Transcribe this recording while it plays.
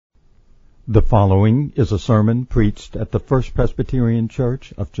The following is a sermon preached at the First Presbyterian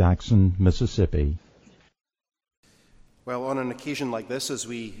Church of Jackson, Mississippi. Well, on an occasion like this, as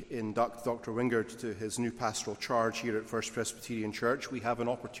we induct Dr. Wingard to his new pastoral charge here at First Presbyterian Church, we have an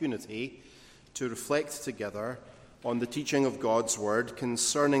opportunity to reflect together on the teaching of God's Word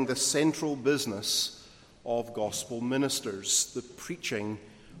concerning the central business of gospel ministers, the preaching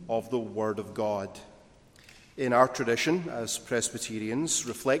of the Word of God. In our tradition as Presbyterians,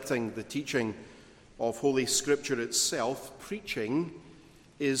 reflecting the teaching of Holy Scripture itself, preaching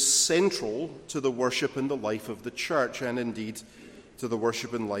is central to the worship and the life of the church, and indeed to the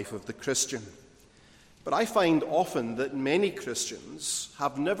worship and life of the Christian. But I find often that many Christians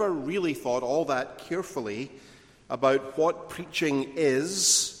have never really thought all that carefully about what preaching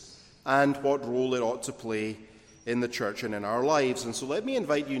is and what role it ought to play in the church and in our lives. And so let me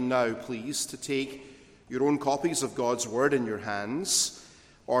invite you now, please, to take your own copies of God's Word in your hands,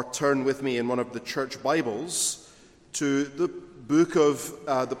 or turn with me in one of the church Bibles to the book of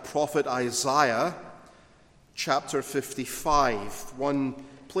the prophet Isaiah, chapter 55, one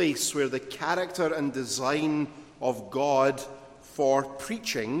place where the character and design of God for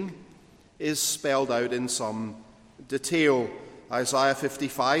preaching is spelled out in some detail. Isaiah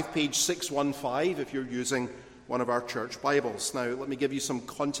 55, page 615, if you're using one of our church Bibles. Now, let me give you some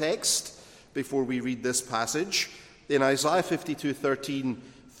context before we read this passage. In Isaiah 52:13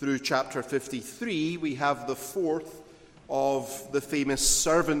 through chapter 53, we have the fourth of the famous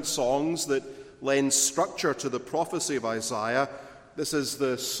servant songs that lend structure to the prophecy of Isaiah. This is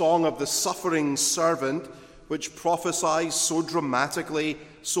the song of the suffering servant, which prophesies so dramatically,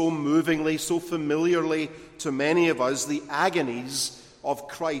 so movingly, so familiarly to many of us the agonies of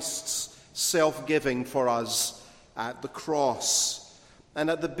Christ's self-giving for us at the cross. And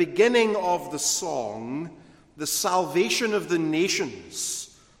at the beginning of the song, the salvation of the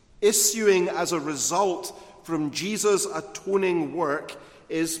nations, issuing as a result from Jesus' atoning work,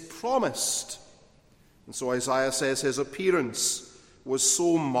 is promised. And so Isaiah says his appearance was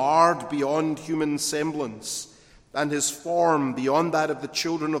so marred beyond human semblance, and his form beyond that of the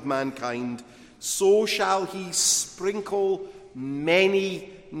children of mankind, so shall he sprinkle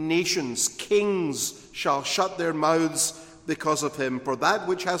many nations. Kings shall shut their mouths because of him. For that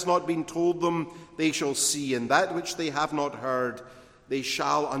which has not been told them they shall see, and that which they have not heard they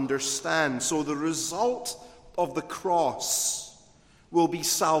shall understand. So the result of the cross will be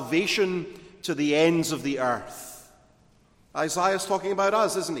salvation to the ends of the earth. Isaiah's talking about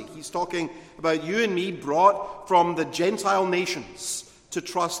us, isn't he? He's talking about you and me, brought from the Gentile nations to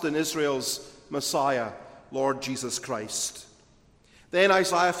trust in Israel's Messiah, Lord Jesus Christ. Then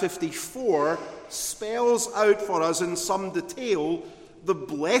Isaiah 54 spells out for us in some detail the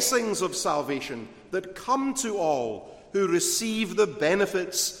blessings of salvation that come to all who receive the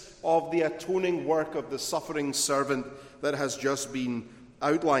benefits of the atoning work of the suffering servant that has just been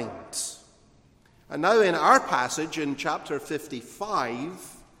outlined. And now in our passage in chapter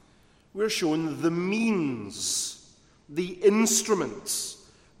 55, we're shown the means, the instruments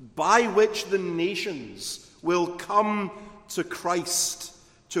by which the nations will come to Christ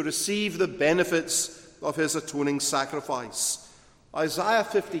to receive the benefits of his atoning sacrifice. Isaiah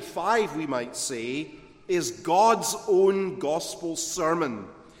 55, we might say, is God's own gospel sermon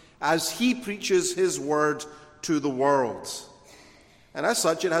as he preaches his word to the world. And as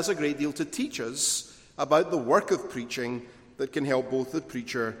such, it has a great deal to teach us about the work of preaching that can help both the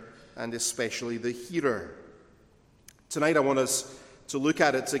preacher and especially the hearer. Tonight I want us to look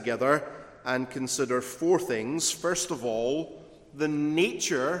at it together and consider four things. First of all, the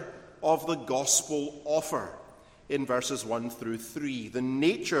nature of the gospel offer in verses 1 through 3. The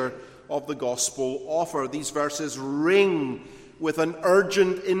nature of the gospel offer. These verses ring with an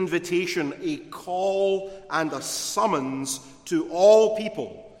urgent invitation, a call and a summons to all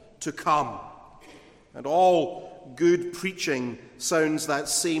people to come. And all good preaching sounds that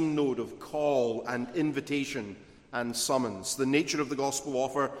same note of call and invitation and summons. The nature of the gospel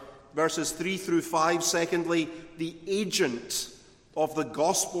offer. Verses 3 through 5, secondly, the agent of the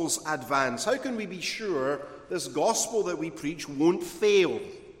gospel's advance. How can we be sure this gospel that we preach won't fail?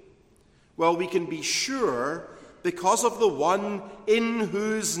 Well, we can be sure because of the one in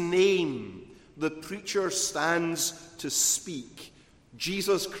whose name the preacher stands to speak,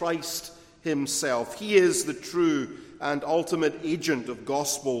 Jesus Christ himself. He is the true and ultimate agent of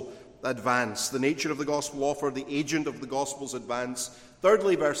gospel advance. The nature of the gospel offer, the agent of the gospel's advance.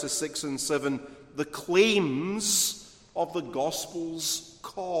 Thirdly, verses 6 and 7, the claims of the gospel's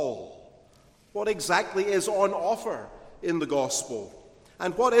call. What exactly is on offer in the gospel?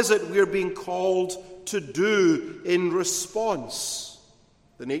 And what is it we're being called to do in response?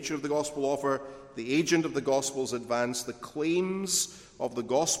 the nature of the gospel offer, the agent of the gospel's advance, the claims of the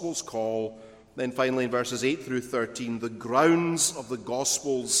gospel's call, then finally in verses 8 through 13, the grounds of the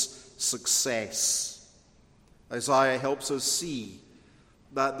gospel's success. Isaiah helps us see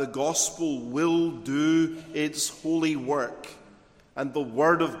that the gospel will do its holy work, and the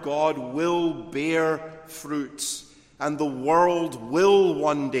word of God will bear fruit, and the world will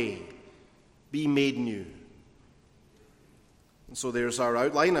one day be made new. And so there's our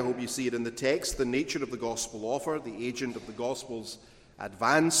outline. I hope you see it in the text. The nature of the gospel offer, the agent of the gospel's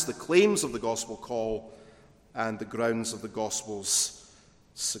advance, the claims of the gospel call, and the grounds of the gospel's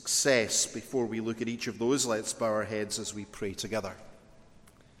success. Before we look at each of those, let's bow our heads as we pray together.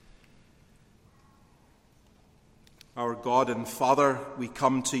 Our God and Father, we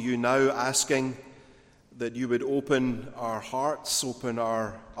come to you now asking that you would open our hearts, open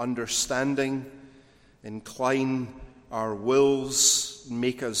our understanding, incline our wills,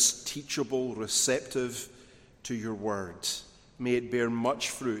 make us teachable, receptive to your word. May it bear much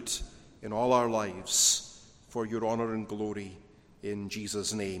fruit in all our lives for your honor and glory, in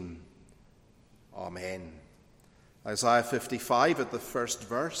Jesus' name. Amen. Isaiah 55 at the first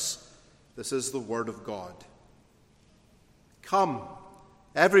verse. This is the word of God. Come,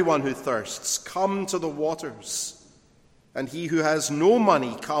 everyone who thirsts, come to the waters. And he who has no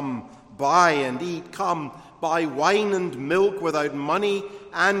money, come, buy and eat. Come, buy wine and milk without money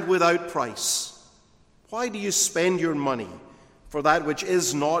and without price. Why do you spend your money for that which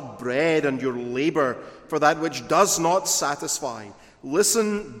is not bread, and your labor for that which does not satisfy?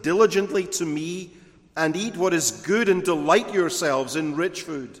 Listen diligently to me and eat what is good, and delight yourselves in rich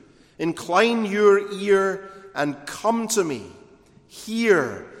food. Incline your ear and come to me.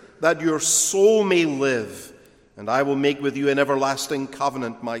 Hear, that your soul may live, and I will make with you an everlasting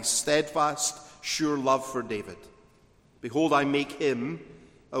covenant, my steadfast, sure love for David. Behold, I make him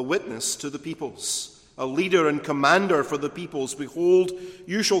a witness to the peoples, a leader and commander for the peoples. Behold,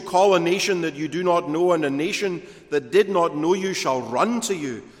 you shall call a nation that you do not know, and a nation that did not know you shall run to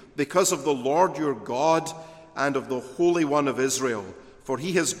you, because of the Lord your God and of the Holy One of Israel, for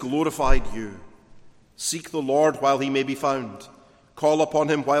he has glorified you. Seek the Lord while he may be found. Call upon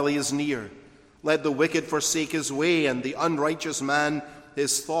him while he is near. Let the wicked forsake his way, and the unrighteous man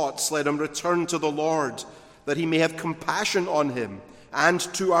his thoughts. Let him return to the Lord, that he may have compassion on him, and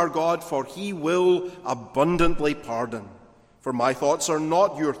to our God, for he will abundantly pardon. For my thoughts are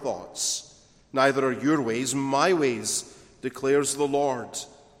not your thoughts, neither are your ways my ways, declares the Lord.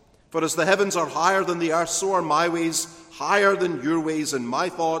 For as the heavens are higher than the earth, so are my ways higher than your ways, and my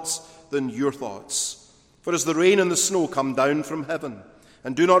thoughts than your thoughts. For as the rain and the snow come down from heaven,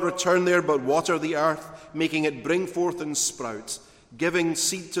 and do not return there, but water the earth, making it bring forth and sprout, giving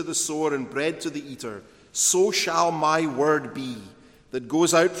seed to the sower and bread to the eater, so shall my word be that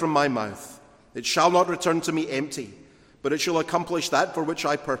goes out from my mouth. It shall not return to me empty, but it shall accomplish that for which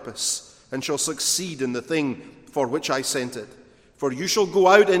I purpose, and shall succeed in the thing for which I sent it. For you shall go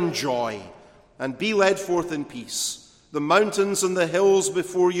out in joy, and be led forth in peace. The mountains and the hills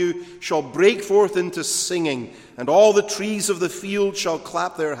before you shall break forth into singing, and all the trees of the field shall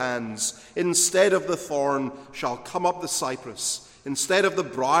clap their hands. Instead of the thorn shall come up the cypress, instead of the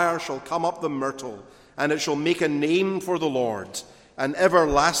briar shall come up the myrtle, and it shall make a name for the Lord, an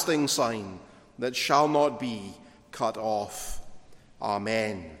everlasting sign that shall not be cut off.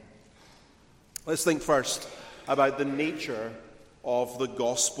 Amen. Let's think first about the nature of the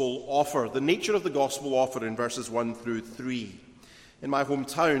gospel offer. The nature of the gospel offer in verses 1 through 3. In my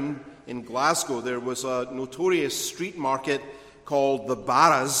hometown in Glasgow, there was a notorious street market called the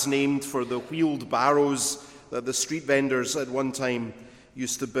Barras, named for the wheeled barrows that the street vendors at one time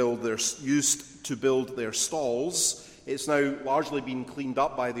used to build their stalls. It's now largely been cleaned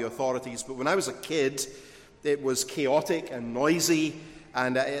up by the authorities, but when I was a kid, it was chaotic and noisy,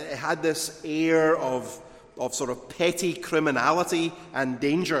 and it had this air of sort of petty criminality and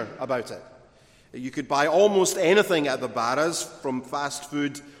danger about it. You could buy almost anything at the Barras, from fast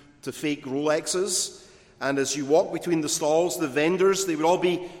food to fake Rolexes. And as you walk between the stalls, the vendors, they would all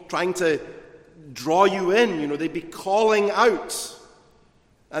be trying to draw you in. They'd be calling out.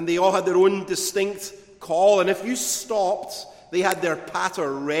 And they all had their own distinct call. And if you stopped, they had their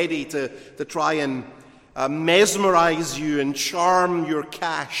patter ready to try and mesmerize you and charm your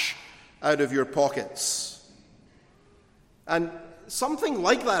cash out of your pockets. And something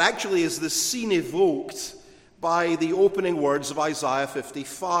like that actually is the scene evoked by the opening words of Isaiah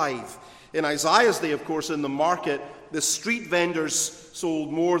 55. In Isaiah's day, of course, in the market, the street vendors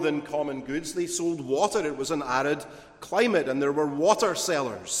sold more than common goods. They sold water. It was an arid climate, and there were water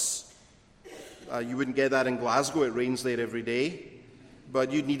sellers. You wouldn't get that in Glasgow. It rains there every day.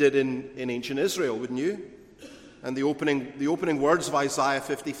 but you'd need it in ancient Israel, wouldn't you? And the opening words of Isaiah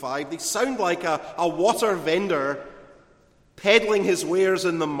 55, they sound like a water vendor peddling his wares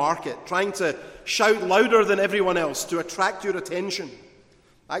in the market, trying to shout louder than everyone else to attract your attention.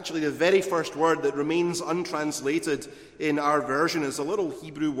 Actually, the very first word that remains untranslated in our version is a little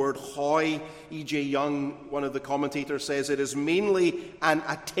Hebrew word, hoy. E.J. Young, one of the commentators, says it is mainly an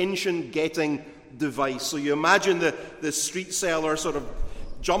attention-getting device. So you imagine the street seller sort of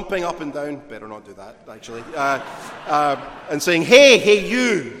jumping up and down, better not do that, actually, and saying, hey,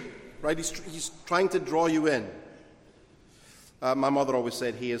 you, right? He's trying to draw you in. My mother always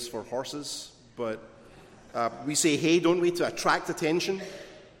said hay is for horses, but we say hey, don't we, to attract attention.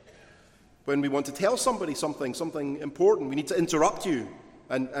 When we want to tell somebody something important, we need to interrupt you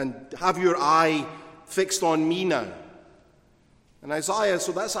and have your eye fixed on me now. And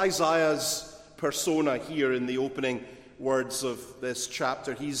so that's Isaiah's persona here in the opening words of this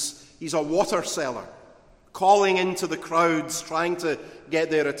chapter. He's a water seller, calling into the crowds, trying to get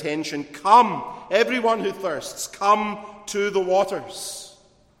their attention. Come, everyone who thirsts, come to the waters.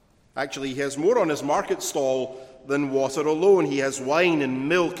 Actually, he has more on his market stall than water alone. He has wine and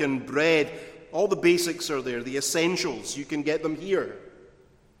milk and bread. All the basics are there, the essentials. You can get them here.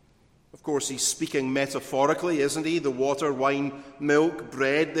 Of course, he's speaking metaphorically, isn't he? The water, wine, milk,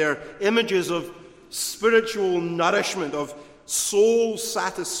 bread, they're images of spiritual nourishment, of soul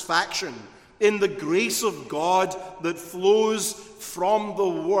satisfaction in the grace of God that flows from the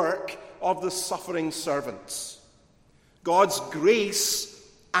work of the suffering servants. God's grace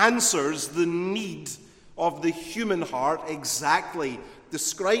answers the need of the human heart, exactly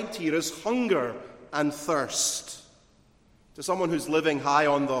described here as hunger and thirst. To someone who's living high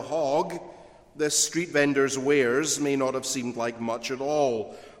on the hog, this street vendor's wares may not have seemed like much at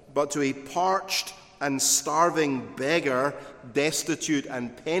all, but to a parched and starving beggar, destitute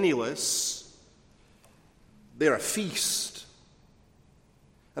and penniless, they're a feast.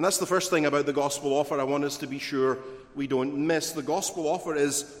 And that's the first thing about the gospel offer I want us to be sure we don't miss. The gospel offer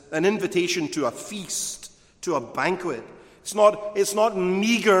is an invitation to a feast, to a banquet. It's not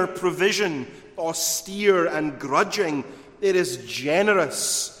meager provision, austere and grudging. It is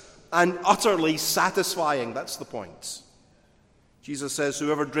generous and utterly satisfying. That's the point. Jesus says,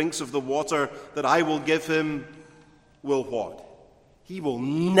 whoever drinks of the water that I will give him will what? He will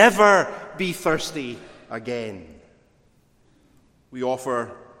never be thirsty again. We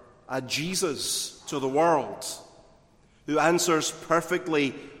offer a Jesus to the world who answers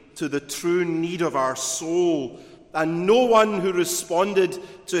perfectly to the true need of our soul, and no one who responded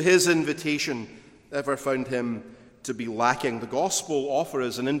to his invitation ever found him to be lacking. The gospel offer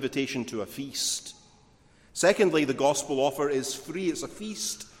is an invitation to a feast. Secondly, the gospel offer is free. It's a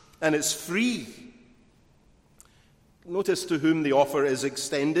feast, and it's free. Notice to whom the offer is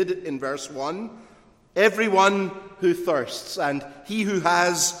extended in verse 1. Everyone who thirsts, and he who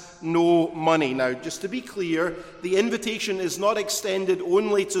has no money. Now, just to be clear, the invitation is not extended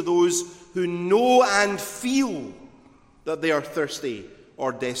only to those who know and feel that they are thirsty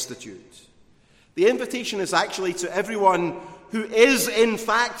or destitute. The invitation is actually to everyone who is in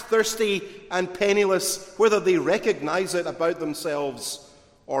fact thirsty and penniless, whether they recognize it about themselves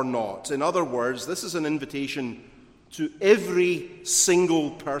or not. In other words, this is an invitation to every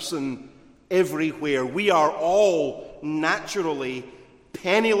single person everywhere. We are all naturally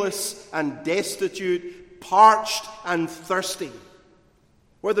penniless and destitute, parched and thirsty.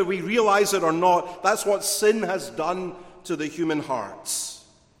 Whether we realize it or not, that's what sin has done to the human hearts.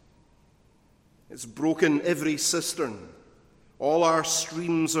 It's broken every cistern. All our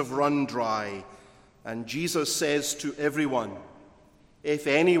streams have run dry. And Jesus says to everyone, if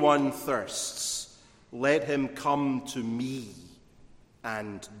anyone thirsts, let him come to me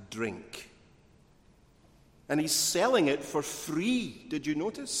and drink. And he's selling it for free. Did you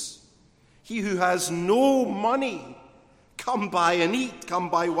notice? He who has no money, come buy and eat, come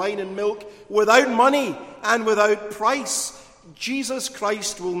buy wine and milk without money and without price. Jesus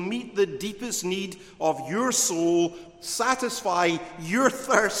Christ will meet the deepest need of your soul, satisfy your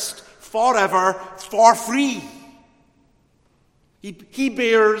thirst forever for free. He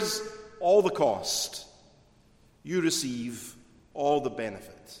bears all the cost. You receive all the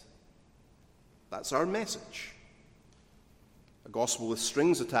benefit. That's our message. A gospel with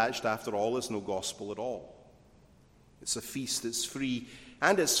strings attached, after all, is no gospel at all. It's a feast, it's free,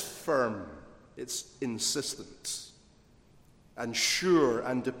 and it's firm. It's insistent and sure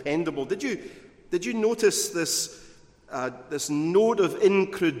and dependable. Did you notice this note of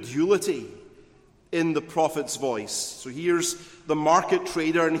incredulity in the prophet's voice? So here's the market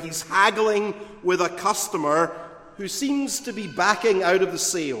trader, and he's haggling with a customer who seems to be backing out of the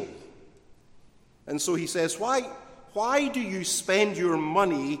sale. And so he says, why do you spend your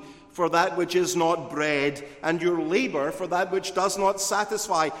money for that which is not bread, and your labor for that which does not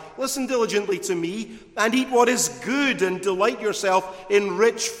satisfy? Listen diligently to me, and eat what is good, and delight yourself in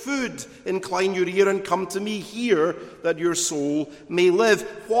rich food. Incline your ear and come to me. Hear, that your soul may live.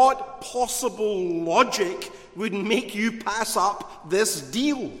 What possible logic would make you pass up this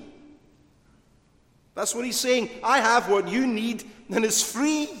deal? That's what he's saying. I have what you need, and it's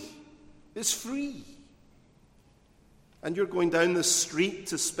free. It's free. And you're going down the street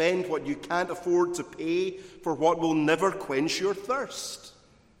to spend what you can't afford to pay for what will never quench your thirst.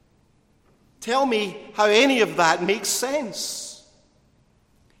 Tell me how any of that makes sense.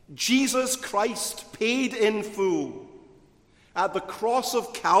 Jesus Christ paid in full at the cross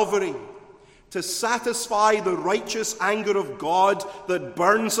of Calvary to satisfy the righteous anger of God that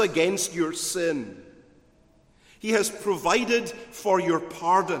burns against your sin. He has provided for your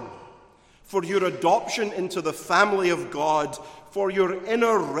pardon, for your adoption into the family of God, for your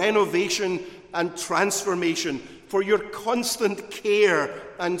inner renovation and transformation, for your constant care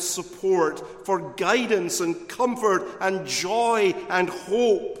and support, for guidance and comfort and joy and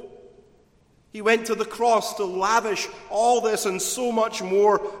hope. He went to the cross to lavish all this and so much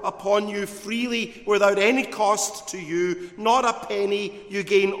more upon you freely, without any cost to you, not a penny. You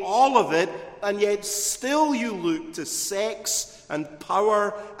gain all of it, and yet still you look to sex and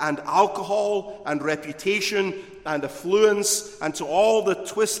power and alcohol and reputation and affluence and to all the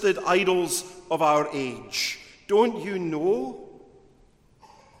twisted idols of our age. Don't you know?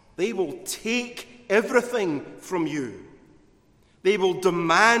 They will take everything from you. They will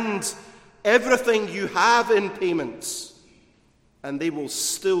demand everything you have in payments, and they will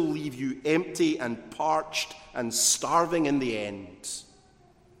still leave you empty and parched and starving in the end.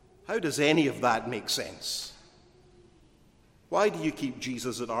 How does any of that make sense? Why do you keep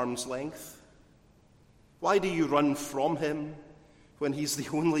Jesus at arm's length? Why do you run from him when he's the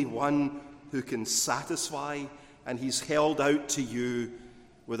only one who can satisfy, and he's held out to you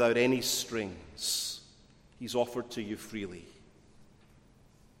without any strings? He's offered to you freely.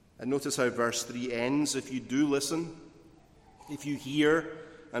 And notice how verse 3 ends. If you do listen, if you hear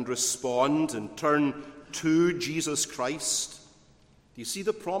and respond and turn to Jesus Christ, do you see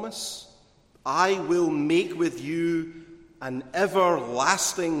the promise? I will make with you an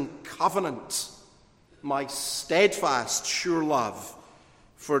everlasting covenant, my steadfast, sure love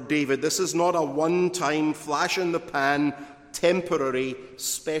for David. This is not a one-time, flash-in-the-pan, temporary,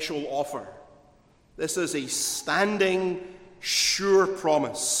 special offer. This is a standing, sure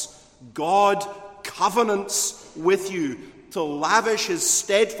promise. God covenants with you to lavish his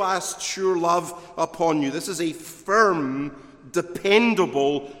steadfast, sure love upon you. This is a firm,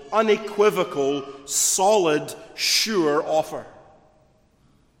 dependable, unequivocal, solid, sure offer.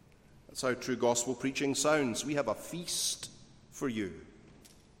 That's how true gospel preaching sounds. We have a feast for you.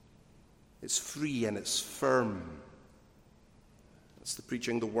 It's free and it's firm. That's the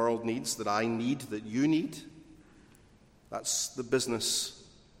preaching the world needs, that I need, that you need. That's the business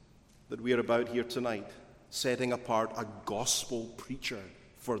that we are about here tonight, setting apart a gospel preacher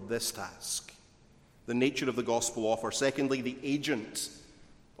for this task. The nature of the gospel offer. Secondly, the agent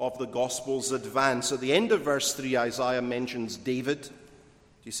of the gospel's advance. At the end of verse 3, Isaiah mentions David. Do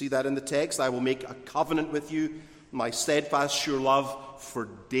you see that in the text? I will make a covenant with you, my steadfast, sure love for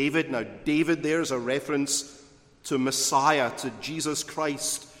David. Now, David there is a reference to Messiah, to Jesus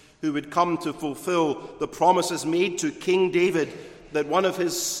Christ, who would come to fulfill the promises made to King David that one of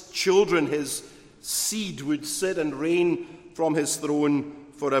his children, his seed, would sit and reign from his throne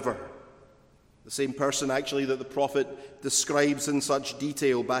forever. The same person, actually, that the prophet describes in such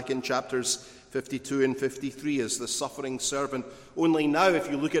detail back in chapters 52 and 53 as the suffering servant. Only now, if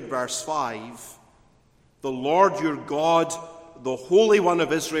you look at verse 5, the Lord your God, the Holy One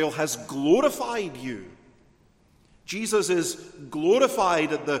of Israel, has glorified you. Jesus is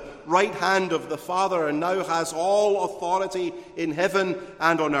glorified at the right hand of the Father and now has all authority in heaven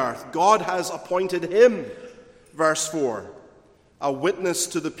and on earth. God has appointed him, verse 4, a witness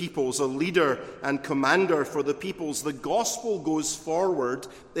to the peoples, a leader and commander for the peoples. The gospel goes forward.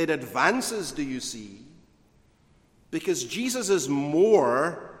 It advances, do you see? Because Jesus is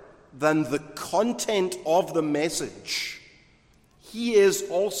more than the content of the message. He is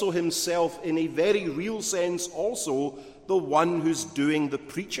also himself, in a very real sense, also the one who's doing the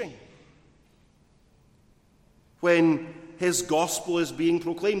preaching. When his gospel is being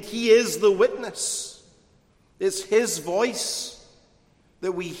proclaimed, he is the witness. It's his voice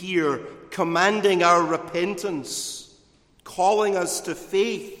that we hear commanding our repentance, calling us to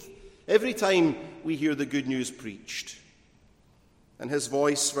faith Every time we hear the good news preached. And his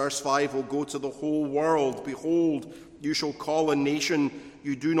voice, verse 5, will go to the whole world. Behold, you shall call a nation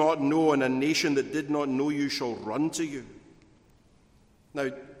you do not know, and a nation that did not know you shall run to you. Now,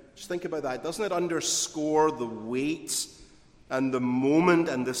 just think about that. Doesn't it underscore the weight and the moment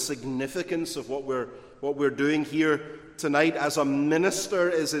and the significance of what we're doing here tonight as a minister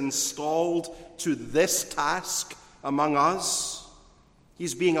is installed to this task among us?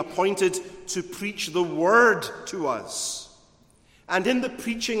 He's being appointed to preach the word to us. And in the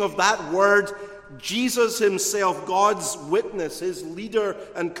preaching of that word, Jesus himself, God's witness, his leader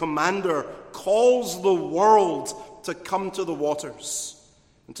and commander, calls the world to come to the waters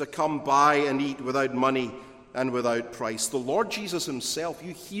and to come buy and eat without money and without price. The Lord Jesus himself,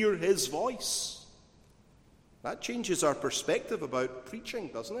 you hear his voice. That changes our perspective about preaching,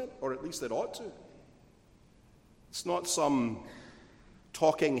 doesn't it? Or at least it ought to. It's not some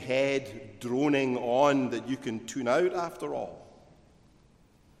talking head droning on that you can tune out after all.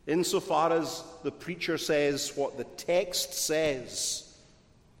 Insofar as the preacher says what the text says,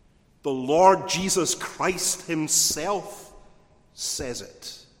 the Lord Jesus Christ himself says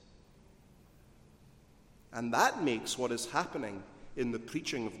it. And that makes what is happening in the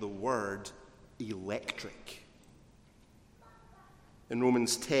preaching of the word electric. In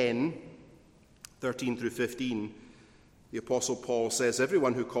Romans 10, 13 through 15, the Apostle Paul says,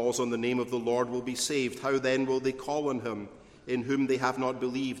 everyone who calls on the name of the Lord will be saved. How then will they call on him in whom they have not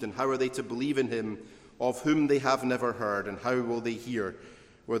believed? And how are they to believe in him of whom they have never heard? And how will they hear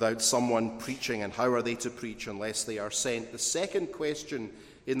without someone preaching? And how are they to preach unless they are sent? The second question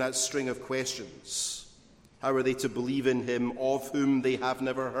in that string of questions, how are they to believe in him of whom they have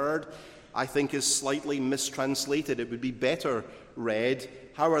never heard, I think is slightly mistranslated. It would be better read,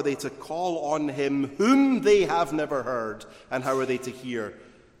 how are they to call on him whom they have never heard? And how are they to hear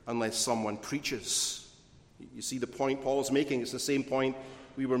unless someone preaches? You see the point Paul's making. It's the same point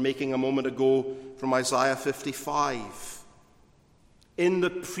we were making a moment ago from Isaiah 55. In the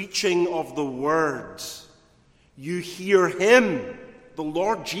preaching of the word, you hear him, the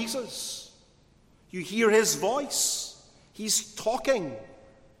Lord Jesus. You hear his voice. He's talking.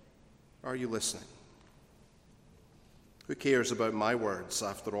 Are you listening? Who cares about my words,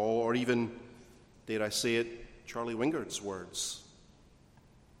 after all, or even, dare I say it, Charlie Wingard's words?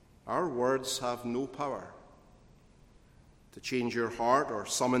 Our words have no power to change your heart or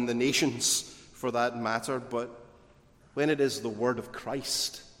summon the nations for that matter, but when it is the word of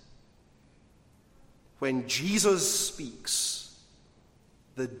Christ, when Jesus speaks,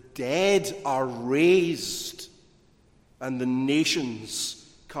 the dead are raised and the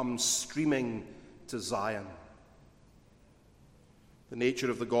nations come streaming to Zion. The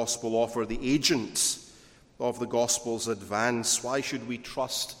nature of the gospel offer, the agent of the gospel's advance. Why should we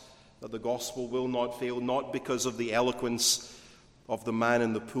trust that the gospel will not fail? Not because of the eloquence of the man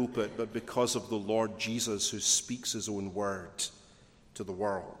in the pulpit, but because of the Lord Jesus who speaks his own word to the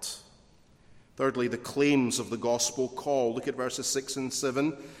world. Thirdly, the claims of the gospel call. Look at verses 6 and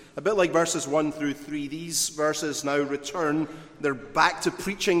 7. A bit like verses 1 through 3, these verses now return. They're back to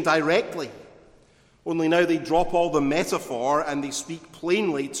preaching directly. Only now they drop all the metaphor and they speak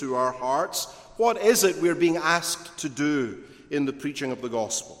plainly to our hearts. What is it we're being asked to do in the preaching of the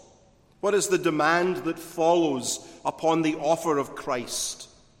gospel? What is the demand that follows upon the offer of Christ?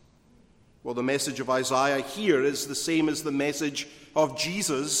 Well, the message of Isaiah here is the same as the message of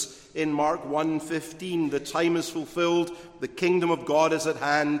Jesus in Mark 1:15. The time is fulfilled, the kingdom of God is at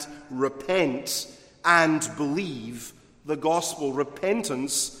hand. Repent and believe the gospel.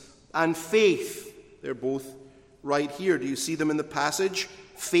 Repentance and faith. They're both right here. Do you see them in the passage?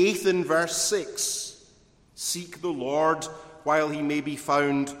 Faith in verse 6. Seek the Lord while he may be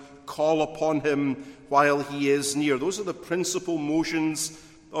found. Call upon him while he is near. Those are the principal motions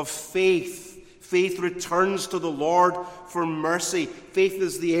of faith. Faith returns to the Lord for mercy. Faith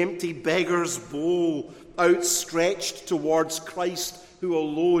is the empty beggar's bowl outstretched towards Christ, who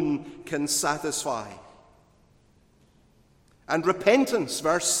alone can satisfy. And repentance,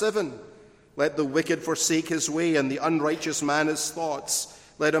 verse 7. Let the wicked forsake his way, and the unrighteous man his thoughts.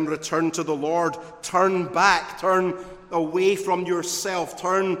 Let him return to the Lord. Turn back, turn away from yourself.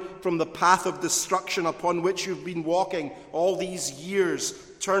 Turn from the path of destruction upon which you've been walking all these years.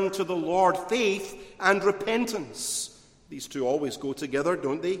 Turn to the Lord. Faith and repentance. These two always go together,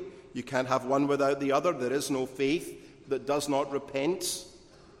 don't they? You can't have one without the other. There is no faith that does not repent.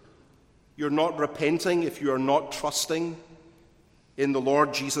 You're not repenting if you are not trusting in the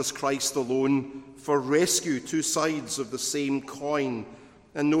Lord Jesus Christ alone for rescue. Two sides of the same coin.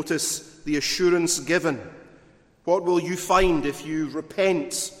 And notice the assurance given. What will you find if you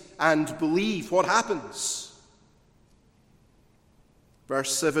repent and believe, what happens?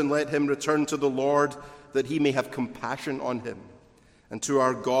 Verse 7, let him return to the Lord, that he may have compassion on him, and to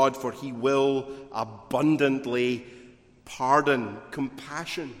our God, for he will abundantly pardon.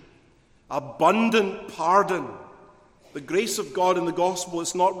 Compassion. Abundant pardon. The grace of God in the gospel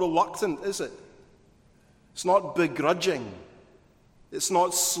is not reluctant, is it? It's not begrudging. It's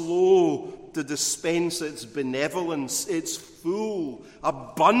not slow to dispense its benevolence. It's full.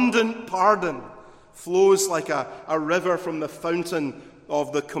 Abundant pardon flows like a river from the fountain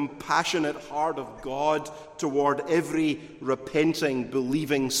of the compassionate heart of God toward every repenting,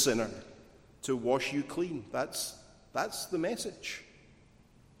 believing sinner to wash you clean. That's the message.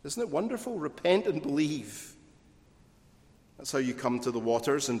 Isn't it wonderful? Repent and believe. That's how you come to the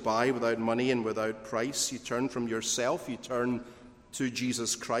waters and buy without money and without price. You turn from yourself, you turn to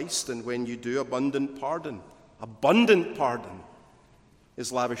Jesus Christ, and when you do, abundant pardon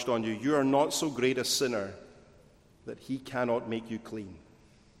is lavished on you. You are not so great a sinner that he cannot make you clean.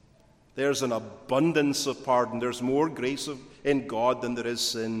 There's an abundance of pardon. There's more grace in God than there is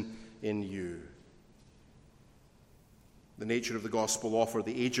sin in you. The nature of the gospel offer,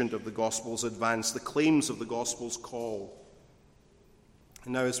 the agent of the gospel's advance, the claims of the gospel's call.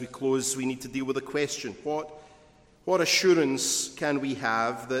 And now as we close, we need to deal with a question. What assurance can we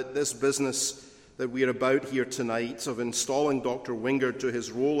have that this business that we are about here tonight of installing Dr. Wingard to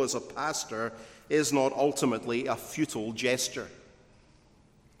his role as a pastor is not ultimately a futile gesture?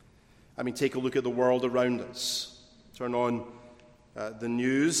 I mean, take a look at the world around us. Turn on the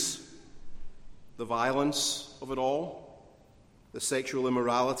news, the violence of it all, the sexual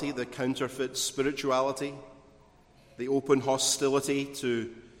immorality, the counterfeit spirituality, the open hostility to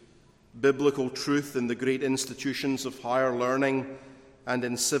biblical truth in the great institutions of higher learning and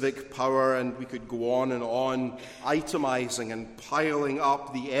in civic power, and we could go on, itemizing and piling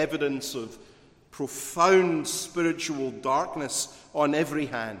up the evidence of profound spiritual darkness on every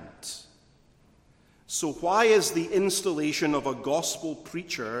hand. So why is the installation of a gospel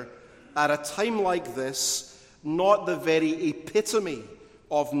preacher at a time like this not the very epitome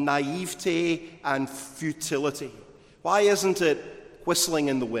of naivete and futility? Why isn't it whistling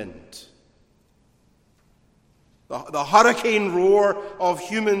in the wind? The hurricane roar of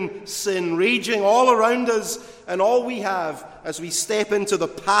human sin raging all around us, and all we have as we step into the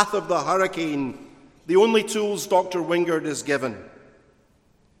path of the hurricane, the only tools Dr. Wingard is given,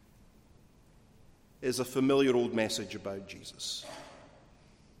 is a familiar old message about Jesus.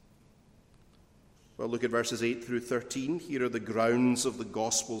 Well, look at verses 8 through 13. Here are the grounds of the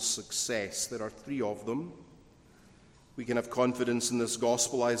gospel's success. There are 3 of them. We can have confidence in this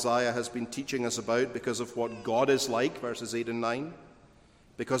gospel Isaiah has been teaching us about because of what God is like, verses 8 and 9,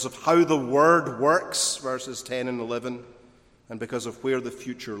 because of how the Word works, verses 10 and 11, and because of where the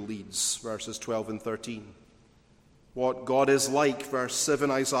future leads, verses 12 and 13. What God is like, verse 7,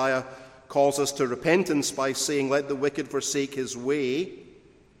 Isaiah calls us to repentance by saying, let the wicked forsake his way,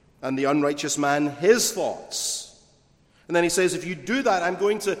 and the unrighteous man his thoughts. And then he says, if you do that, I'm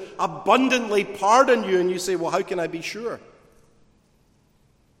going to abundantly pardon you. And you say, well, how can I be sure?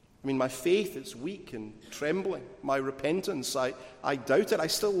 I mean, my faith is weak and trembling. My repentance, I doubt it. I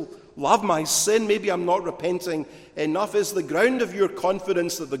still love my sin. Maybe I'm not repenting enough. Is the ground of your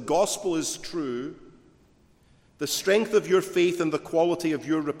confidence that the gospel is true the strength of your faith and the quality of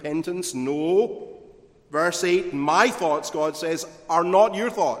your repentance? No. Verse 8, my thoughts, God says, are not your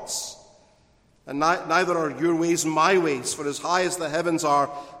thoughts. And neither are your ways my ways. For as high as the heavens are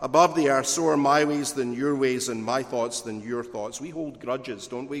above the earth, so are my ways than your ways, and my thoughts than your thoughts. We hold grudges,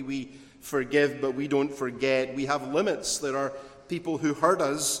 don't we? We forgive, but we don't forget. We have limits. There are people who hurt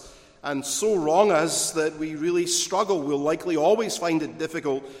us and so wrong us that we really struggle. We'll likely always find it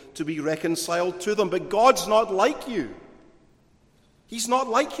difficult to be reconciled to them. But God's not like you. He's not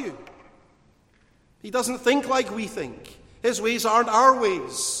like you. He doesn't think like we think. His ways aren't our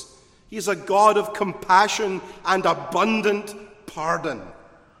ways. He's a God of compassion and abundant pardon.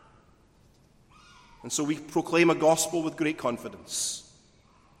 And so we proclaim a gospel with great confidence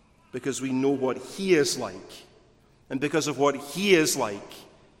because we know what He is like. And because of what He is like,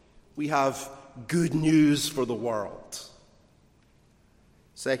 we have good news for the world.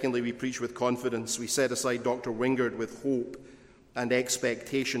 Secondly, we preach with confidence. We set aside Dr. Wingard with hope and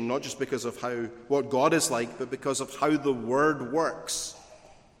expectation, not just because of what God is like, but because of how the Word works.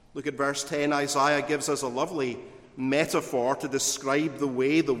 Look at verse 10. Isaiah gives us a lovely metaphor to describe the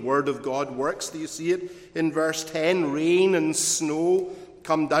way the Word of God works. Do you see it in verse 10? Rain and snow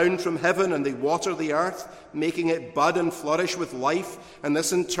come down from heaven and they water the earth, making it bud and flourish with life. And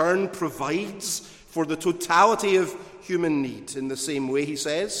this in turn provides for the totality of human need. In the same way, he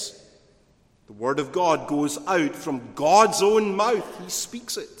says, the word of God goes out from God's own mouth. He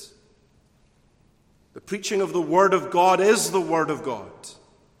speaks it. The preaching of the word of God is the word of God.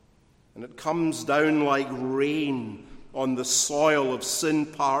 And it comes down like rain on the soil of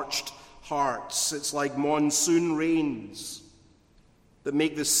sin-parched hearts. It's like monsoon rains that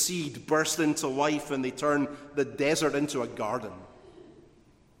make the seed burst into life and they turn the desert into a garden.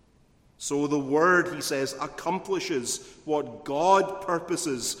 So the word, he says, accomplishes what God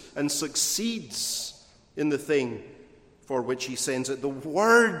purposes and succeeds in the thing for which he sends it. The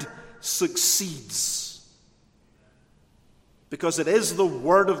word succeeds because it is the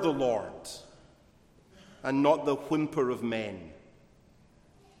word of the Lord and not the whimper of men.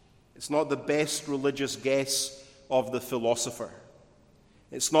 It's not the best religious guess of the philosopher.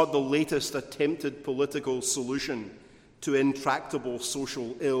 It's not the latest attempted political solution to intractable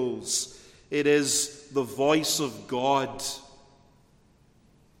social ills. It is the voice of God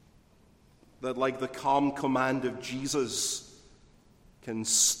that, like the calm command of Jesus, can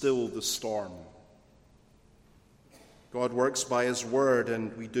still the storm. God works by his word,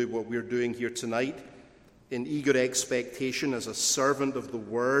 and we do what we're doing here tonight in eager expectation as a servant of the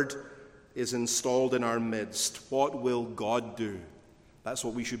word is installed in our midst. What will God do? That's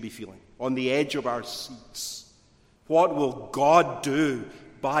what we should be feeling, on the edge of our seats. What will God do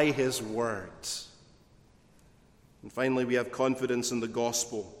by his word? And finally, we have confidence in the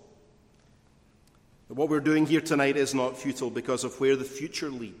gospel. That what we're doing here tonight is not futile because of where the future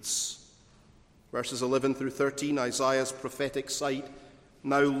leads. Verses 11 through 13, Isaiah's prophetic sight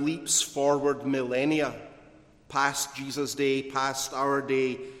now leaps forward millennia, past Jesus' day, past our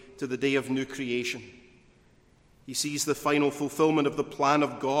day, to the day of new creation. He sees the final fulfillment of the plan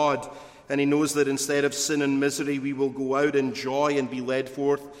of God, and he knows that instead of sin and misery, we will go out in joy and be led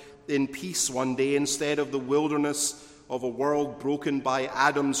forth in peace one day. Instead of the wilderness of a world broken by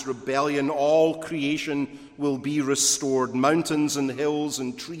Adam's rebellion, all creation will be restored. Mountains and hills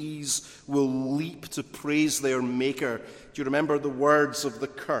and trees will leap to praise their Maker. Do you remember the words of the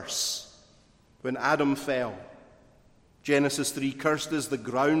curse when Adam fell? Genesis 3, cursed is the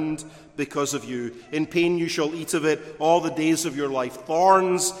ground because of you. In pain you shall eat of it all the days of your life.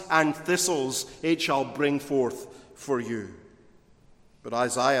 Thorns and thistles it shall bring forth for you. But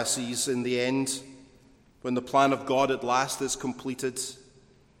Isaiah sees in the end, when the plan of God at last is completed,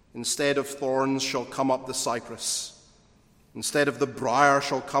 instead of thorns shall come up the cypress. Instead of the briar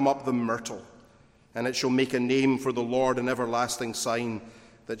shall come up the myrtle. And it shall make a name for the Lord, an everlasting sign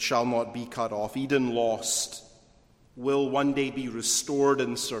that shall not be cut off. Eden lost will one day be restored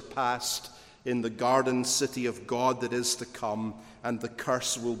and surpassed in the garden city of God that is to come, and the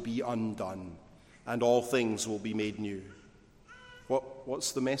curse will be undone, and all things will be made new.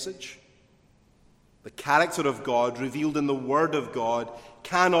 What's the message? The character of God, revealed in the Word of God,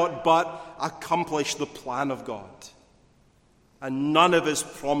 cannot but accomplish the plan of God, and none of his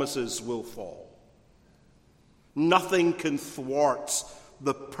promises will fall. Nothing can thwart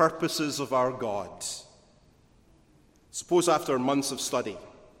the purposes of our God. Suppose after months of study,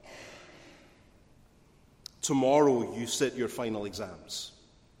 tomorrow you sit your final exams.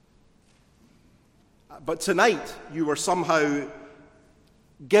 But tonight you were somehow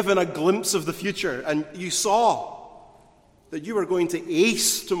given a glimpse of the future and you saw that you were going to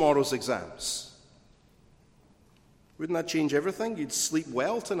ace tomorrow's exams. Wouldn't that change everything? You'd sleep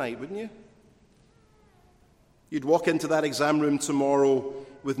well tonight, wouldn't you? You'd walk into that exam room tomorrow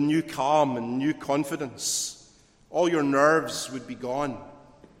with new calm and new confidence. All your nerves would be gone.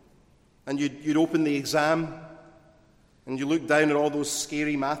 And you'd open the exam and you look down at all those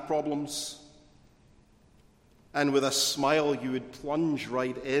scary math problems. And with a smile, you would plunge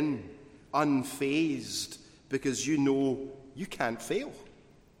right in, unfazed, because you know you can't fail.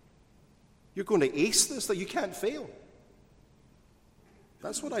 You're going to ace this, that you can't fail.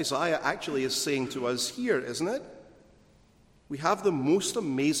 That's what Isaiah actually is saying to us here, isn't it? We have the most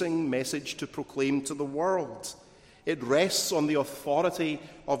amazing message to proclaim to the world. It rests on the authority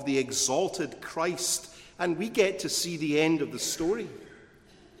of the exalted Christ, and we get to see the end of the story.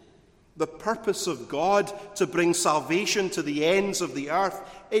 The purpose of God to bring salvation to the ends of the earth,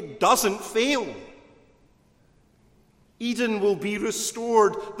 it doesn't fail. Eden will be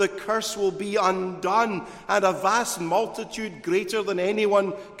restored, the curse will be undone, and a vast multitude greater than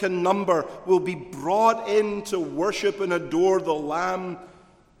anyone can number will be brought in to worship and adore the Lamb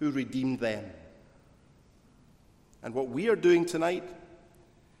who redeemed them. And what we are doing tonight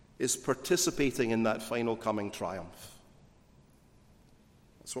is participating in that final coming triumph.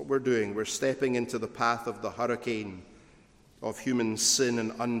 That's what we're doing. We're stepping into the path of the hurricane of human sin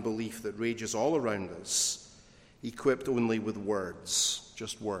and unbelief that rages all around us, equipped only with words,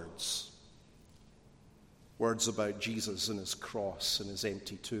 just words. Words about Jesus and his cross and his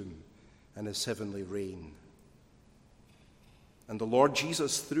empty tomb and his heavenly reign. And the Lord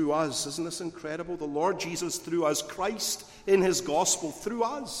Jesus through us, isn't this incredible? The Lord Jesus through us, Christ in his gospel through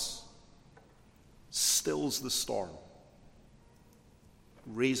us, stills the storm,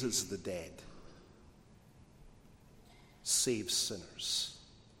 raises the dead, saves sinners.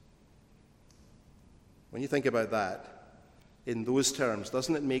 When you think about that, in those terms,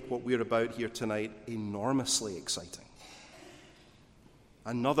 doesn't it make what we're about here tonight enormously exciting?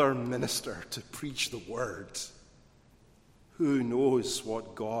 Another minister to preach the word. Who knows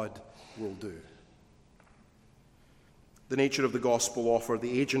what God will do? The nature of the gospel offer,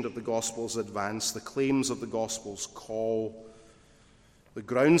 the agent of the gospel's advance, the claims of the gospel's call, the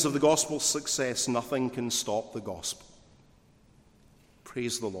grounds of the gospel's success, nothing can stop the gospel.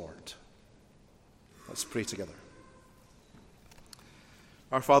 Praise the Lord. Let's pray together.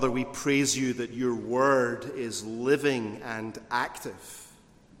 Our Father, we praise you that your word is living and active,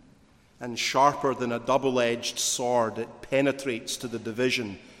 and sharper than a double-edged sword. It penetrates to the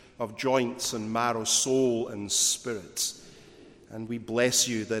division of joints and marrow, soul and spirit. And we bless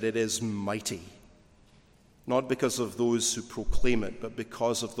you that it is mighty, not because of those who proclaim it, but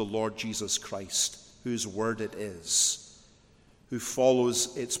because of the Lord Jesus Christ, whose word it is, who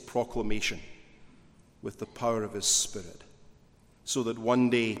follows its proclamation with the power of his Spirit, so that one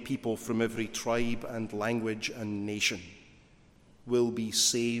day people from every tribe and language and nation will be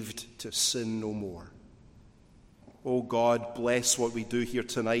saved to sin no more. Oh God, bless what we do here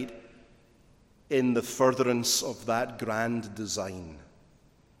tonight in the furtherance of that grand design.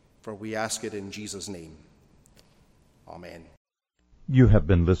 For we ask it in Jesus' name. Amen. You have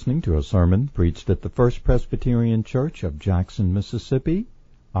been listening to a sermon preached at the First Presbyterian Church of Jackson, Mississippi.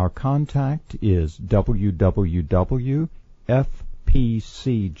 Our contact is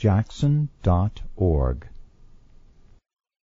www.fpcjackson.org.